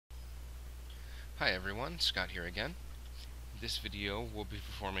Hi everyone, Scott here again. This video we'll be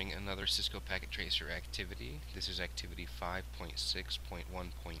performing another Cisco Packet Tracer activity. This is activity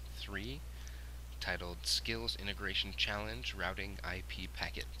 5.6.1.3, titled Skills Integration Challenge Routing IP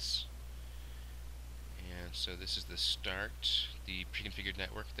Packets. And so this is the start, the pre-configured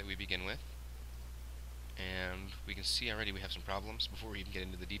network that we begin with. And we can see already we have some problems before we even get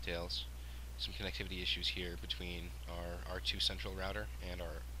into the details. Some connectivity issues here between our R2 central router and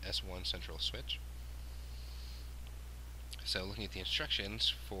our S1 central switch. So looking at the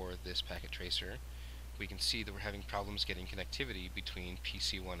instructions for this packet tracer, we can see that we're having problems getting connectivity between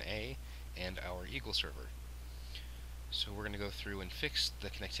PC1A and our Eagle server. So we're going to go through and fix the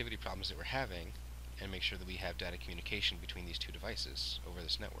connectivity problems that we're having and make sure that we have data communication between these two devices over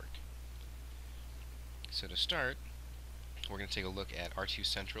this network. So to start, we're going to take a look at R2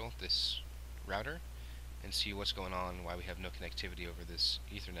 Central, this router, and see what's going on, why we have no connectivity over this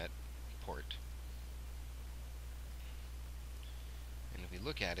Ethernet port. And if we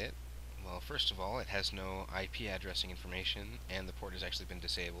look at it, well, first of all, it has no IP addressing information, and the port has actually been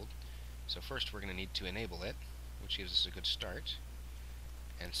disabled. So first we're going to need to enable it, which gives us a good start.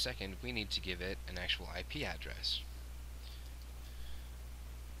 And second, we need to give it an actual IP address.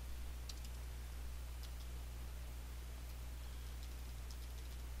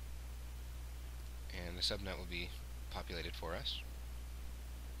 And the subnet will be populated for us.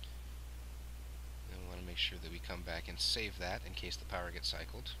 And we want to make sure that we come back and save that in case the power gets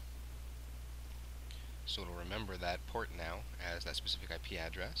cycled. So it'll remember that port now as that specific IP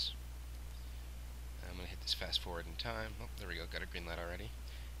address. I'm going to hit this fast forward in time. Oh, there we go, got a green light already.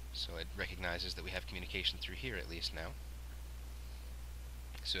 So it recognizes that we have communication through here at least now.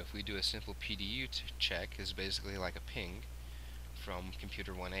 So if we do a simple PDU check, is basically like a ping from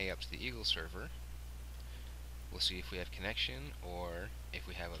computer 1A up to the Eagle server. We'll see if we have connection or if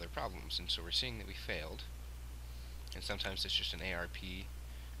we have other problems. And so we're seeing that we failed. And sometimes it's just an ARP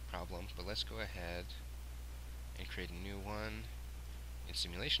problem, but let's go ahead and create a new one in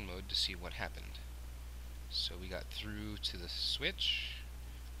simulation mode to see what happened. So we got through to the switch,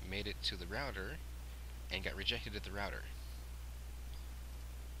 made it to the router, and got rejected at the router.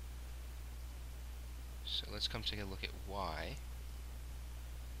 So let's come take a look at why.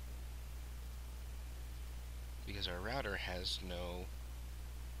 Because our router has no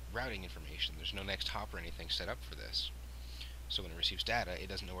routing information. There's no next hop or anything set up for this. So when it receives data, it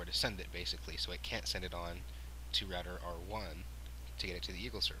doesn't know where to send it, basically, so it can't send it on to router R1 to get it to the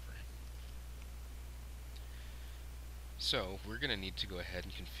Eagle server. So we're going to need to go ahead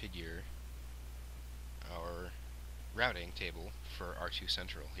and configure our routing table for R2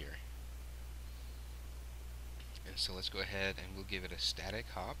 Central here. And so let's go ahead and we'll give it a static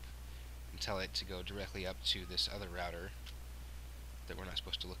hop and tell it to go directly up to this other router that we're not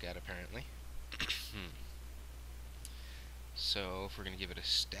supposed to look at, apparently. So if we're going to give it a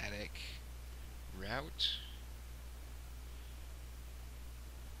static route,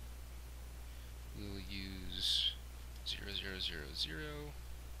 we'll use 0000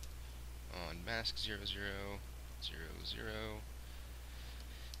 on mask 0000,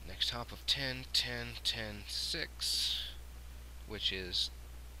 next hop of 10, 10, 10, 6, which is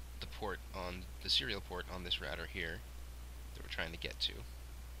the port on the serial port on this router here that we're trying to get to.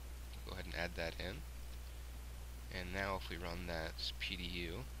 Go ahead and add that in. And now if we run that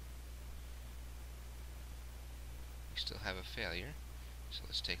PDU, we still have a failure. So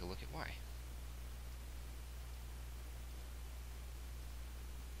let's take a look at why.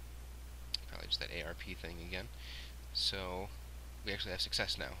 Probably just that ARP thing again. So we actually have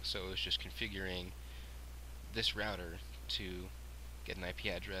success now. So it was just configuring this router to get an IP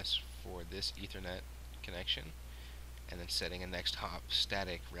address for this Ethernet connection, and then setting a next hop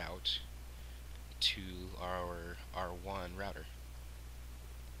static route to our R1 router.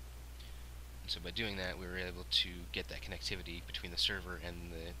 And so by doing that, we were able to get that connectivity between the server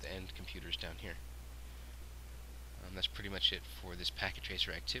and the end computers down here. That's pretty much it for this packet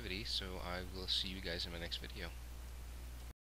tracer activity, so I will see you guys in my next video.